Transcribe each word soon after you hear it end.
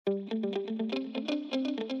Hey,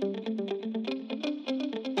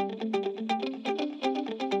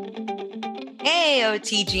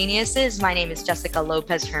 OT Geniuses. My name is Jessica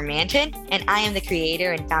Lopez Hermanton, and I am the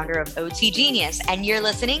creator and founder of OT Genius, and you're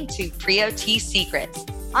listening to Pre-OT Secrets.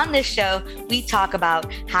 On this show, we talk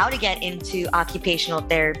about how to get into occupational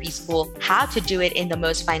therapy school, how to do it in the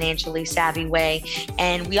most financially savvy way,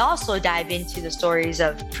 and we also dive into the stories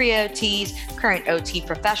of pre-OTs, current OT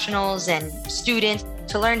professionals, and students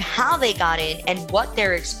to learn how they got in and what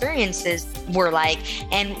their experiences were like.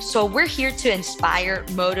 And so we're here to inspire,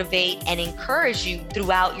 motivate, and encourage you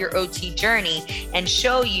throughout your OT journey and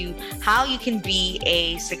show you how you can be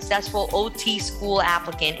a successful OT school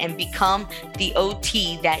applicant and become the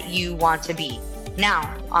OT that you want to be.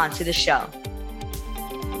 Now, on to the show.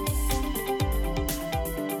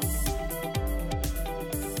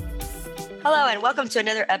 Hello, and welcome to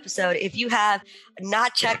another episode. If you have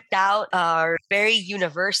not checked out our Barry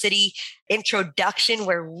University introduction,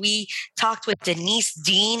 where we talked with Denise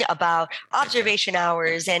Deen about observation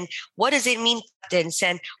hours and what does it mean,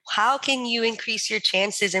 and how can you increase your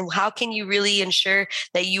chances and how can you really ensure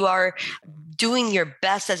that you are doing your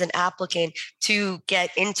best as an applicant to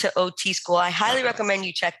get into OT school, I highly recommend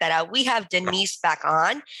you check that out. We have Denise back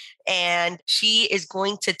on, and she is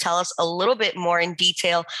going to tell us a little bit more in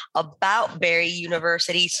detail about Barry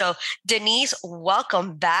University. So Denise,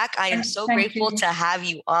 welcome back. I am so grateful to have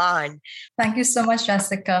you on. Thank you so much,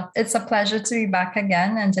 Jessica. It's a pleasure to be back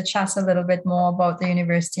again and to chat a little bit more about the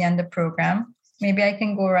university and the program. Maybe I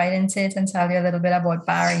can go right into it and tell you a little bit about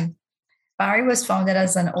Barry. Barry was founded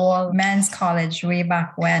as an all-men's college way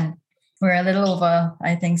back when. We're a little over,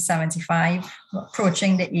 I think, 75,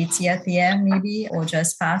 approaching the 80th year maybe, or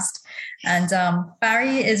just past. And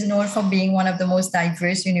Barry is known for being one of the most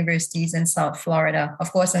diverse universities in South Florida.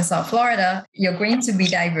 Of course, in South Florida, you're going to be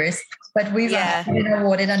diverse, but we've been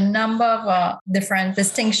awarded a number of different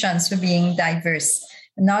distinctions for being diverse,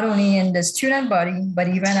 not only in the student body, but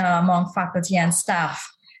even among faculty and staff.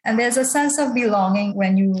 And there's a sense of belonging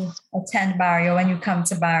when you attend Barry or when you come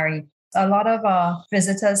to Barry. A lot of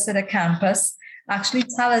visitors to the campus actually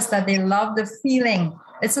tell us that they love the feeling.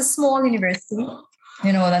 It's a small university,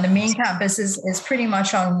 and the main campus is pretty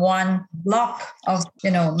much on one block of,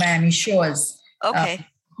 Miami Shores. Okay.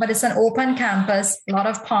 But it's an open campus, a lot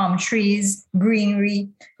of palm trees, greenery.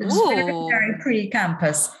 It's a very, very pretty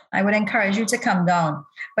campus. I would encourage you to come down.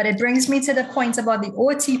 But it brings me to the point about the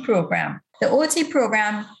OT program. The OT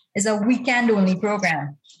program is a weekend-only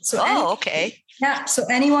program. Okay. Yeah, so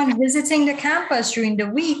anyone visiting the campus during the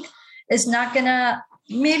week is not going to,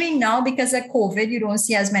 maybe now because of COVID, you don't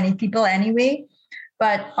see as many people anyway.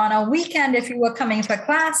 But on a weekend, if you were coming for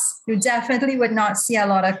class, you definitely would not see a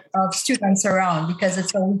lot of students around because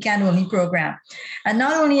it's a weekend-only program. And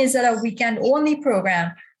not only is it a weekend-only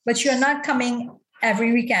program, but you're not coming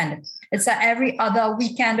every weekend. It's a every other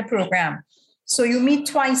weekend program. So you meet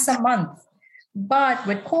twice a month. But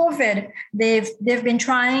with COVID, they've been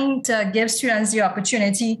trying to give students the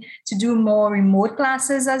opportunity to do more remote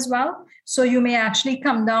classes as well. So you may actually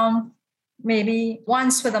come down maybe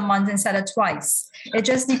once for the month instead of twice. It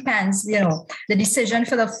just depends, The decision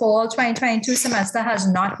for the fall 2022 semester has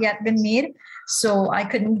not yet been made. So I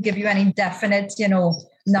couldn't give you any definite,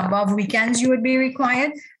 number of weekends you would be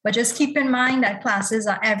required. But just keep in mind that classes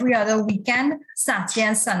are every other weekend, Saturday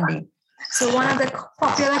and Sunday. So one of the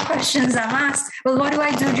popular questions I'm asked, well, what do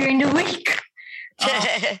I do during the week?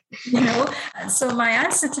 So my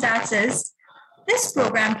answer to that is this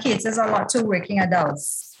program caters a lot to working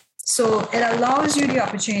adults. So it allows you the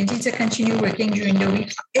opportunity to continue working during the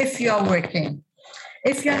week if you're working.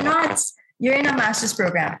 If you're not, you're in a master's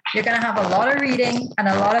program. You're going to have a lot of reading and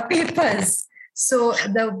a lot of papers. So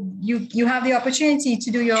you have the opportunity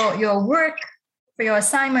to do your work for your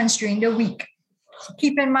assignments during the week.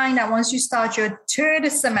 Keep in mind that once you start your third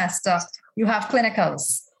semester, you have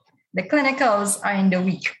clinicals. The clinicals are in the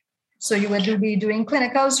week. So you will be doing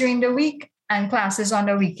clinicals during the week and classes on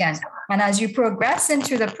the weekend. And as you progress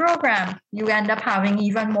into the program, you end up having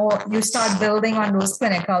even more, you start building on those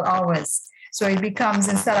clinical hours. So it becomes,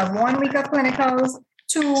 instead of 1 week of clinicals,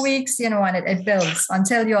 2 weeks, and it builds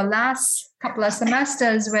until your last couple of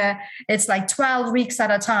semesters where it's like 12 weeks at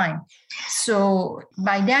a time. So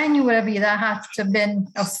by then you would have either have to been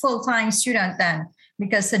a full-time student then,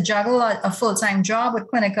 because to juggle a full-time job with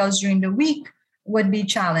clinicals during the week would be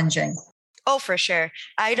challenging. Oh, for sure.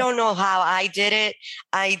 I don't know how I did it.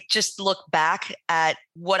 I just look back at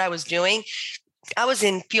what I was doing. I was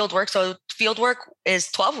in field work. So field work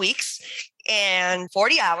is 12 weeks and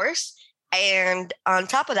 40 hours. And on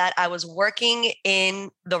top of that, I was working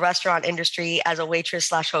in the restaurant industry as a waitress /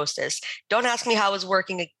 hostess. Don't ask me how I was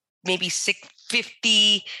working maybe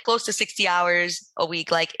 50, close to 60 hours a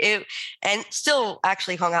week. Like it, and still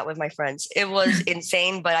actually hung out with my friends. It was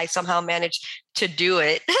insane, but I somehow managed to do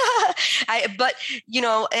it. But,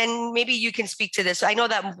 and maybe you can speak to this. I know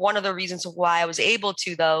that one of the reasons why I was able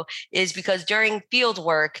to, though, is because during field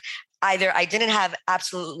work, either I didn't have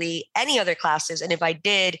absolutely any other classes. And if I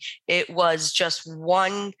did, it was just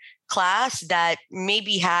one class that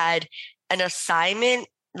maybe had an assignment,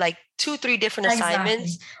 like 2-3 different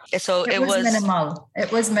assignments. So it was minimal.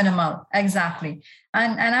 It was minimal. Exactly.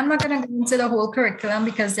 And I'm not going to go into the whole curriculum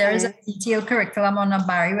because there is a detailed curriculum on the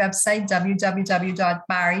Barry website,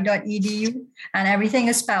 www.barry.edu, and everything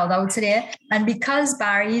is spelled out there. And because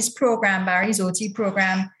Barry's OT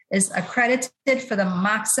program is accredited for the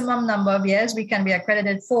maximum number of years we can be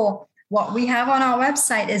accredited for, what we have on our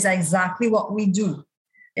website is exactly what we do.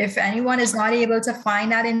 If anyone is not able to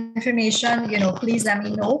find that information, please let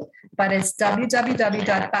me know. But it's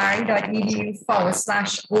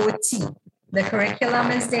www.barry.edu/OT. The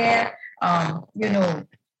curriculum is there, all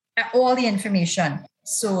the information.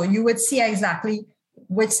 So you would see exactly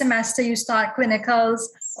which semester you start clinicals,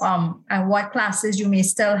 and what classes you may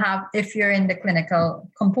still have if you're in the clinical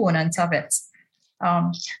component of it.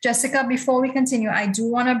 Jessica, before we continue, I do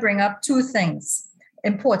want to bring up 2 things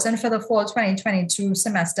important for the fall 2022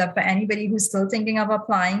 semester. For anybody who's still thinking of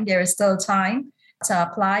applying, there is still time to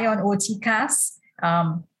apply on OTCAS.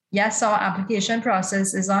 Yes, our application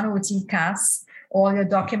process is on OTCAS. All your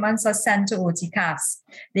documents are sent to OTCAS.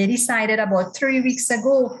 They decided about 3 weeks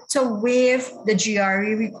ago to waive the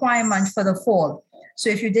GRE requirement for the fall. So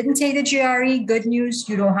if you didn't take the GRE, good news,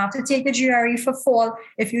 you don't have to take the GRE for fall.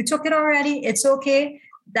 If you took it already, it's okay.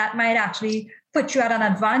 That might actually put you at an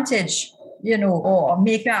advantage, or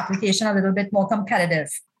make your application a little bit more competitive.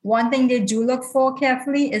 One thing they do look for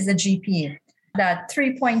carefully is the GPA. That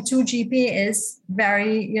 3.2 GPA is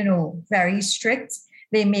very, very strict.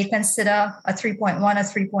 They may consider a 3.1 or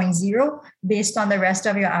 3.0 based on the rest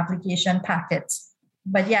of your application packet.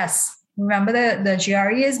 But yes, remember the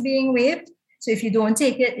GRE is being waived. So if you don't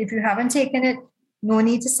take it, if you haven't taken it, no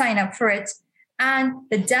need to sign up for it. And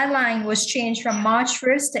the deadline was changed from March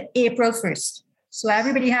 1st to April 1st. So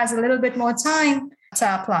everybody has a little bit more time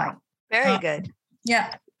to apply. Very good.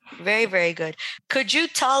 Yeah. Very, very good. Could you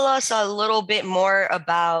tell us a little bit more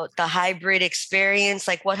about the hybrid experience?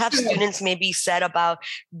 Like what have students maybe said about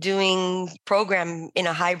doing program in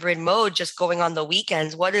a hybrid mode, just going on the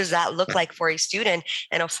weekends? What does that look like for a student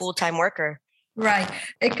and a full-time worker? Right.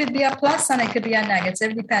 It could be a plus and it could be a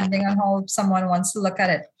negative, depending on how someone wants to look at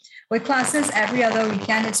it. With classes every other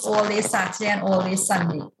weekend, it's all day Saturday and all day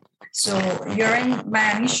Sunday. So you're in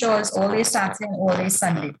Miami Shores all day Saturday and all day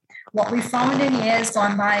Sunday. What we found in years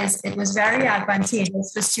gone by is it was very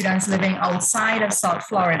advantageous for students living outside of South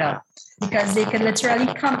Florida because they could literally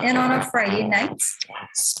come in on a Friday night,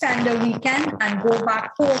 spend the weekend, and go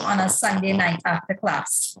back home on a Sunday night after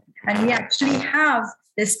class. And we actually have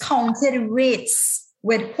discounted rates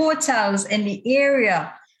with hotels in the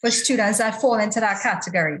area for students that fall into that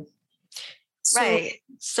category. Right.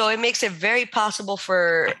 So it makes it very possible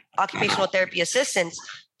for occupational therapy assistants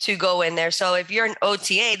to go in there. So if you're an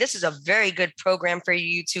OTA, this is a very good program for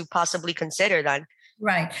you to possibly consider then.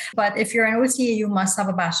 Right. But if you're an OTA, you must have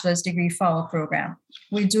a bachelor's degree for our program.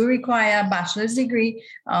 We do require a bachelor's degree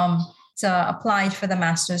to apply for the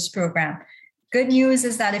master's program. Good news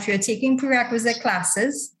is that if you're taking prerequisite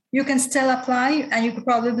classes, you can still apply and you could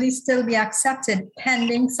probably still be accepted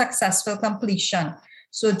pending successful completion.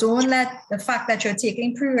 So don't let the fact that you're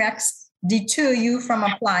taking prereqs deter you from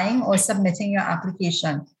applying or submitting your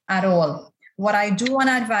application at all. What I do want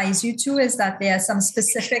to advise you to is that there are some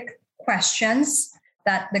specific questions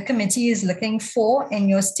that the committee is looking for in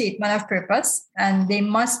your statement of purpose, and they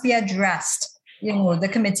must be addressed. The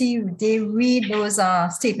committee, they read those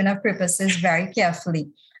statement of purposes very carefully.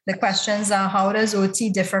 The questions are, how does OT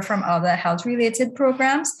differ from other health-related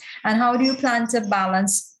programs? And how do you plan to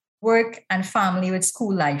balance work and family with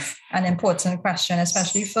school life? An important question,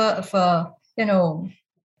 especially for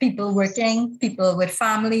people working, people with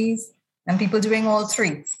families, and people doing all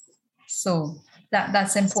three. So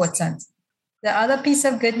that's important. The other piece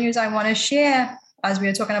of good news I want to share as we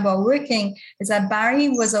are talking about working is that Barry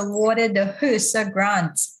was awarded the HRSA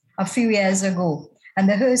grant a few years ago. And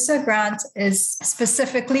the HRSA grant is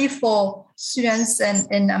specifically for students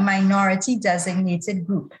in a minority designated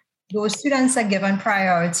group. Those students are given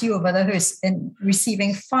priority over the HRSA in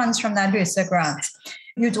receiving funds from that HRSA grant.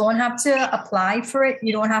 You don't have to apply for it.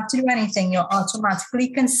 You don't have to do anything. You're automatically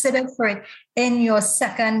considered for it in your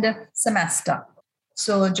second semester.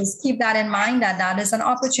 So just keep that in mind, that that is an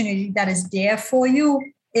opportunity that is there for you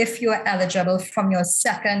if you're eligible from your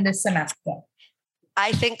second semester.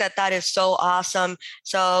 I think that that is so awesome.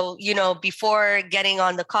 So, before getting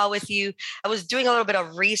on the call with you, I was doing a little bit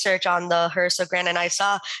of research on the HRSA grant, and I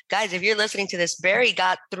saw, guys, if you're listening to this, Barry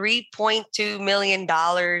got $3.2 million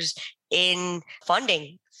in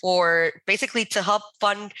funding for basically to help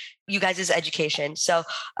fund you guys' education. So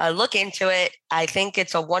look into it. I think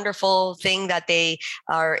it's a wonderful thing that they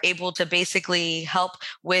are able to basically help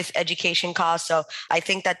with education costs. So I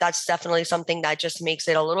think that that's definitely something that just makes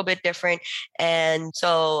it a little bit different. And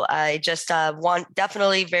so I just want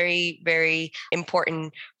definitely very, very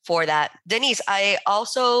important for that. Denise, I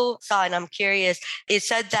also saw, and I'm curious, it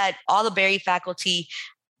said that all the Barry faculty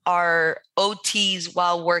are OTs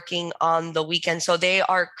while working on the weekend. So they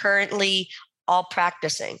are currently all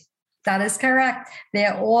practicing. That is correct.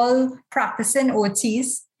 They're all practicing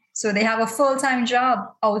OTs. So they have a full-time job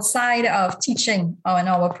outside of teaching in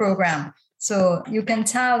our program. So you can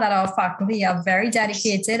tell that our faculty are very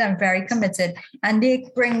dedicated and very committed. And they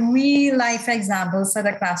bring real life examples to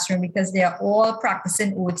the classroom because they are all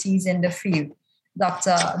practicing OTs in the field.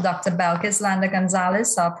 Dr. Belkis Landa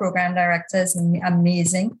Gonzalez, our program director, is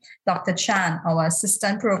amazing. Dr. Chan, our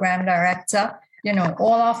assistant program director,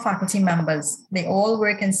 all our faculty members, they all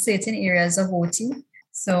work in certain areas of OT.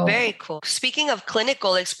 So very cool. Speaking of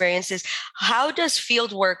clinical experiences, how does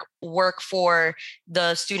field work for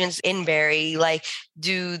the students in Barry? Like,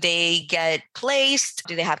 do they get placed?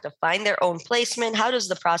 Do they have to find their own placement? How does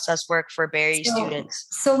the process work for Barry students?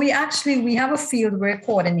 So we have a field work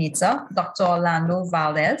coordinator, Dr. Orlando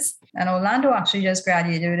Valdez. And Orlando actually just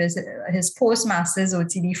graduated his postmaster's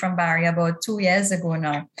OTD from Barry about 2 years ago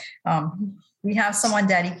now. We have someone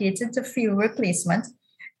dedicated to field work placement.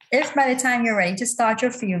 If by the time you're ready to start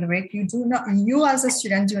your field work, you as a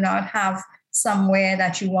student do not have somewhere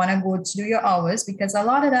that you want to go to do your hours, because a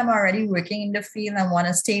lot of them are already working in the field and want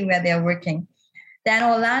to stay where they're working, then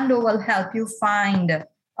Orlando will help you find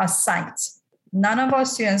a site. None of our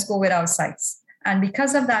students go without sites. And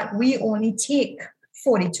because of that, we only take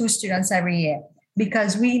 42 students every year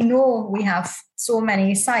because we know we have so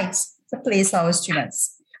many sites to place our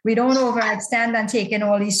students. We don't overextend and take in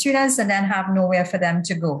all these students and then have nowhere for them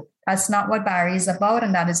to go. That's not what Barry is about,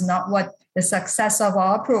 and that is not what the success of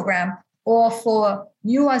our program or for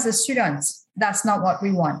you as a student. That's not what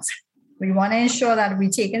we want. We want to ensure that we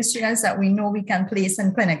take in students that we know we can place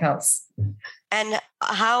in clinicals. And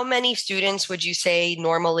how many students would you say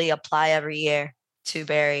normally apply every year to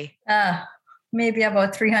Barry? Maybe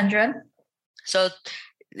about 300. So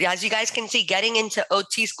as you guys can see, getting into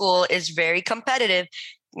OT school is very competitive.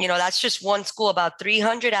 That's just one school, about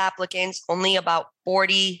 300 applicants, only about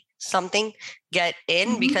 40 something get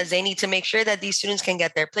in because they need to make sure that these students can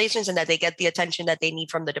get their placements and that they get the attention that they need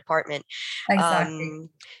from the department. Exactly.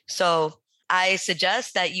 So I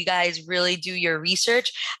suggest that you guys really do your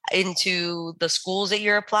research into the schools that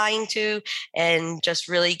you're applying to and just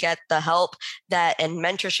really get the help and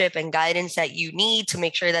mentorship and guidance that you need to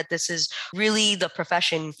make sure that this is really the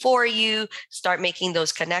profession for you. Start making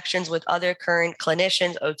those connections with other current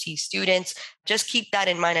clinicians, OT students. Just keep that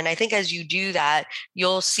in mind. And I think as you do that,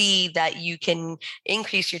 you'll see that you can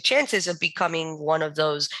increase your chances of becoming one of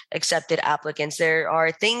those accepted applicants. There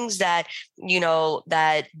are things that,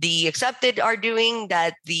 that the accepted are doing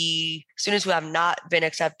that the students who have not been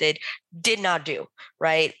accepted did not do,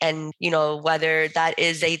 right? And, whether that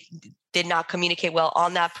is they did not communicate well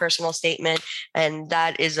on that personal statement. And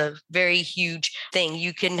that is a very huge thing.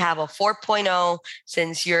 You can have a 4.0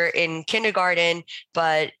 since you're in kindergarten,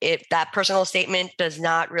 but if that personal statement does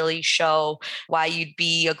not really show why you'd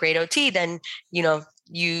be a great OT, then,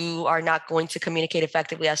 you are not going to communicate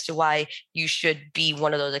effectively as to why you should be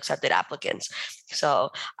one of those accepted applicants. So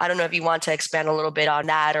I don't know if you want to expand a little bit on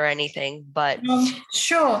that or anything, but.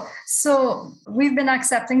 Sure. So we've been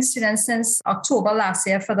accepting students since October last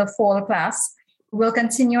year for the fall class. We'll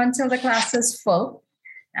continue until the class is full.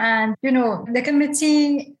 And, the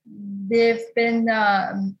committee, they've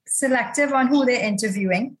been selective on who they're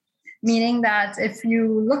interviewing, meaning that if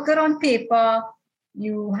you look good on paper,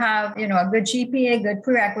 you have, a good GPA, good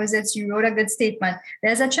prerequisites, you wrote a good statement,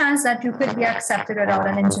 there's a chance that you could be accepted without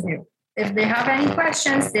an interview. If they have any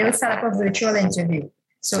questions, they will set up a virtual interview.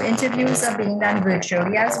 So interviews are being done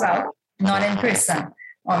virtually as well, not in person,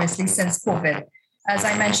 obviously, since COVID. As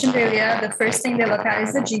I mentioned earlier, the first thing they look at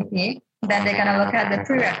is the GPA. Then they're going to look at the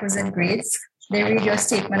prerequisite grades. They read your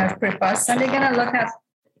statement of purpose, and they're going to look at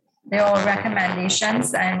their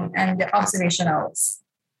recommendations and the observation hours.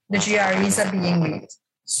 the GREs are being weighed.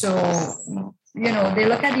 So, they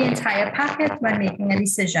look at the entire packet when making a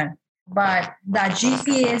decision. But that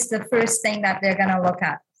GPA is the first thing that they're going to look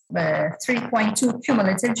at. The 3.2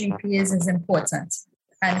 cumulative GPAs is important.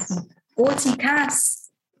 And OTCAS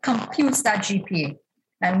computes that GPA.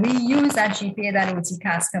 And we use that GPA that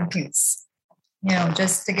OTCAS computes,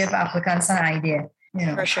 just to give applicants an idea.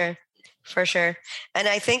 For sure. And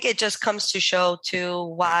I think it just comes to show too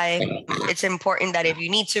why it's important that if you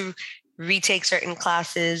need to retake certain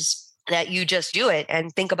classes, that you just do it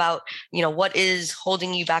and think about, what is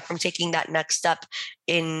holding you back from taking that next step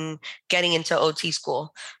in getting into OT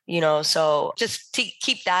school, so just to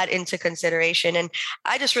keep that into consideration. And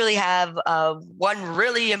I just really have one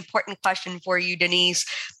really important question for you, Denise.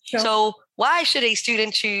 Sure. So why should a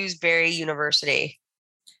student choose Barry University?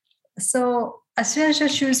 So a student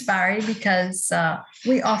should choose Barry because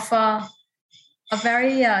we offer a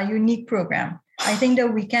very unique program. I think the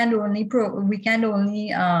weekend only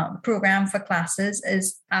program for classes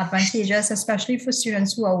is advantageous, especially for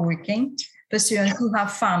students who are working, for students who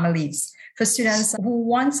have families, for students who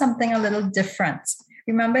want something a little different.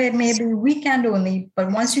 Remember, it may be weekend only,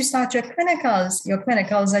 but once you start your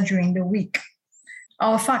clinicals are during the week.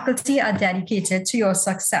 Our faculty are dedicated to your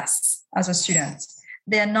success as a student.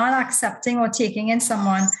 They're not accepting or taking in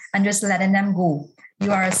someone and just letting them go.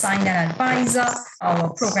 You are assigned an advisor,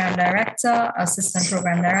 our program director, assistant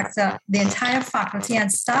program director. The entire faculty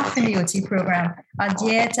and staff in the OT program are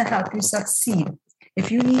there to help you succeed. If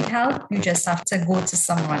you need help, you just have to go to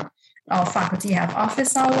someone. Our faculty have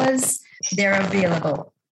office hours. They're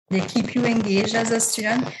available. They keep you engaged as a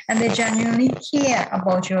student, and they genuinely care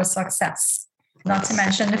about your success. Not to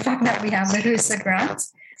mention the fact that we have the HRSA grant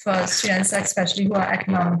for students, especially who are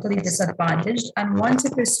economically disadvantaged and want to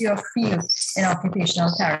pursue a field in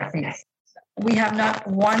occupational therapy. We have not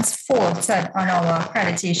once faltered on our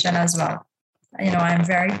accreditation as well. I'm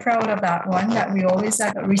very proud of that one, that we always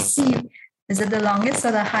have received, is it the longest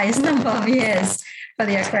or the highest number of years for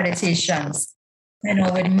the accreditations,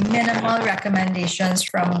 with minimal recommendations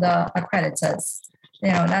from the accreditors.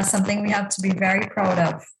 That's something we have to be very proud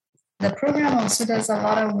of. The program also does a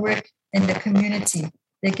lot of work in the community.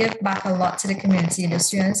 They give back a lot to the community. The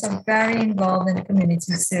students are very involved in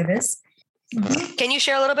community service. Mm-hmm. Can you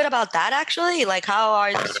share a little bit about that, actually? Like, how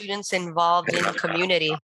are the students involved in the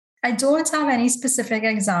community? I don't have any specific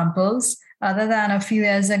examples other than a few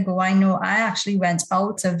years ago. I know I actually went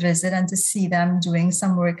out to visit and to see them doing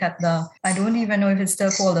some work at I don't even know if it's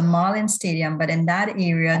still called the Marlin Stadium, but in that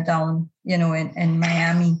area down, in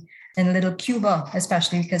Miami, in Little Cuba,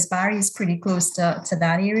 especially because Barry is pretty close to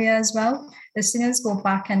that area as well. The students go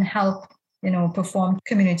back and help, perform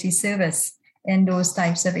community service in those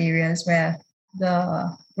types of areas where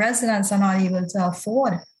the residents are not able to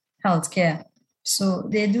afford healthcare. So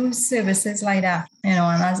they do services like that, and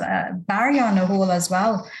as Barry on the whole as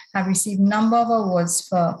well have received a number of awards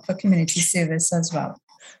for community service as well.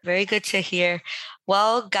 Very good to hear.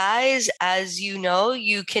 Well, guys, as you know,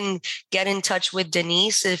 you can get in touch with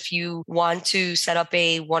Denise if you want to set up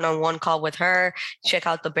a one-on-one call with her. Check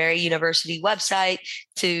out the Barry University website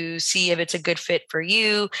to see if it's a good fit for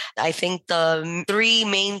you. I think the three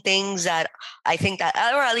main things that I think that,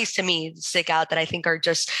 or at least to me, stick out that I think are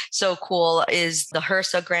just so cool is the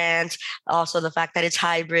HRSA grant, also the fact that it's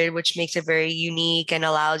hybrid, which makes it very unique and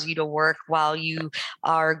allows you to work while you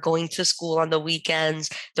are going to school on the weekends.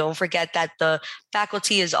 Don't forget that the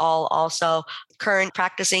faculty is all also current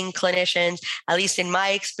practicing clinicians, at least in my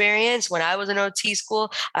experience when I was in OT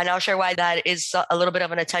school. And I'll share why that is a little bit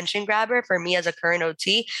of an attention grabber for me as a current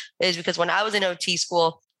OT, is because when I was in OT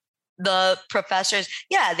school, the professors,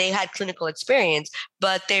 they had clinical experience,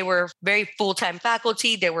 but they were very full-time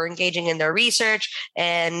faculty. They were engaging in their research,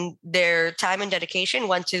 and their time and dedication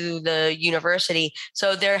went to the university.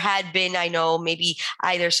 So there had been, I know, maybe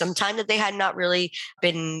either some time that they had not really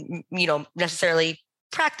been, necessarily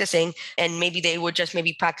practicing, and maybe they would just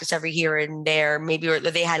maybe practice every here and there, maybe, or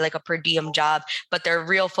they had like a per diem job, but their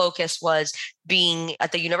real focus was being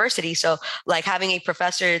at the university. So like having a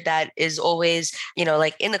professor that is always,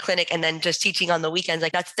 like in the clinic and then just teaching on the weekends,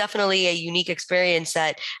 like that's definitely a unique experience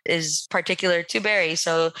that is particular to Barry.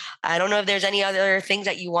 So I don't know if there's any other things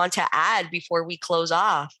that you want to add before we close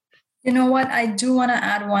off. You know what? I do want to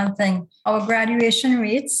add one thing. Our graduation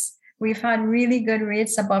rates, we've had really good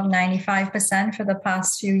rates above 95% for the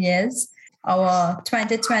past few years. Our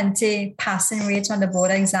 2020 passing rate on the board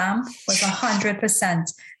exam was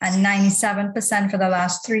 100% and 97% for the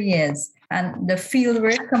last 3 years. And the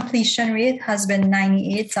fieldwork completion rate has been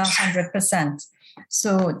 98 to 100%.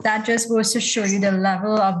 So that just goes to show you the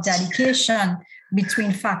level of dedication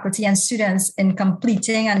between faculty and students in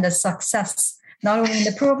completing and the success, not only in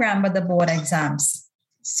the program, but the board exams.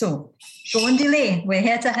 So don't delay. We're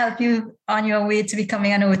here to help you on your way to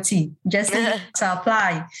becoming an OT. Just to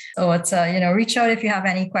apply. So it's, reach out if you have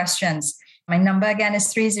any questions. My number again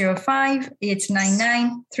is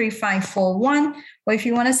 305-899-3541. Or if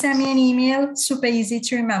you want to send me an email, super easy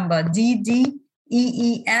to remember,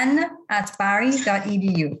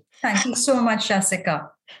 ddeen@barry.edu. Thank you so much,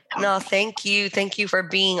 Jessica. No, thank you. Thank you for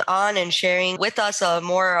being on and sharing with us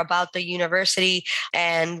more about the university.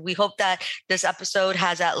 And we hope that this episode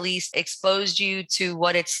has at least exposed you to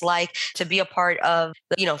what it's like to be a part of,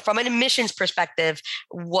 from an admissions perspective,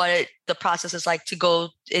 what the process is like to go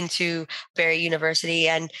into Barry University.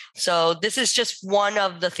 And so this is just one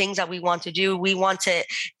of the things that we want to do. We want to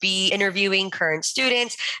be interviewing current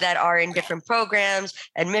students that are in different programs,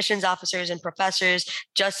 admissions officers and professors,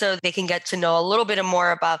 just so they can get to know a little bit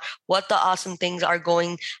more about what awesome things are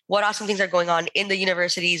going on in the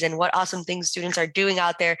universities and what awesome things students are doing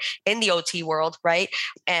out there in the OT world, right?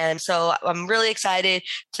 And so I'm really excited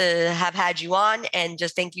to have had you on, and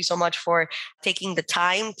just thank you so much for taking the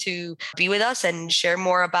time to be with us and share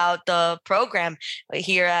more about the program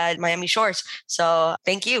here at Miami Shores. So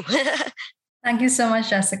thank you. Thank you so much,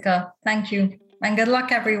 Jessica. Thank you. And good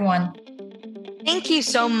luck, everyone. Thank you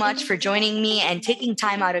so much for joining me and taking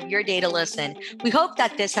time out of your day to listen. We hope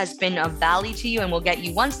that this has been of value to you and will get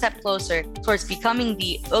you one step closer towards becoming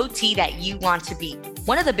the OT that you want to be.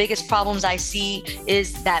 One of the biggest problems I see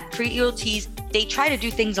is that pre-OTs, they try to do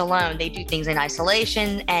things alone. They do things in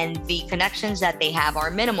isolation, and the connections that they have are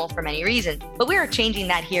minimal for many reasons. But we are changing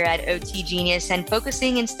that here at OT Genius and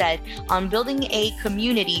focusing instead on building a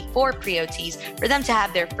community for pre-OTs for them to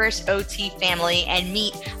have their first OT family and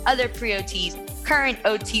meet other pre-OTs, current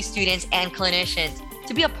OT students, and clinicians.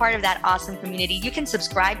 To be a part of that awesome community, you can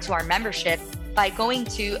subscribe to our membership by going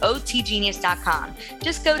to otgenius.com.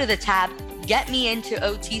 Just go to the tab Get Me Into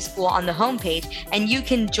OT School on the homepage, and you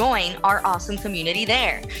can join our awesome community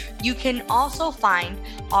there. You can also find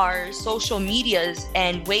our social medias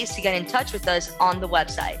and ways to get in touch with us on the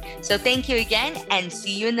website. So thank you again, and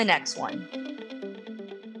see you in the next one.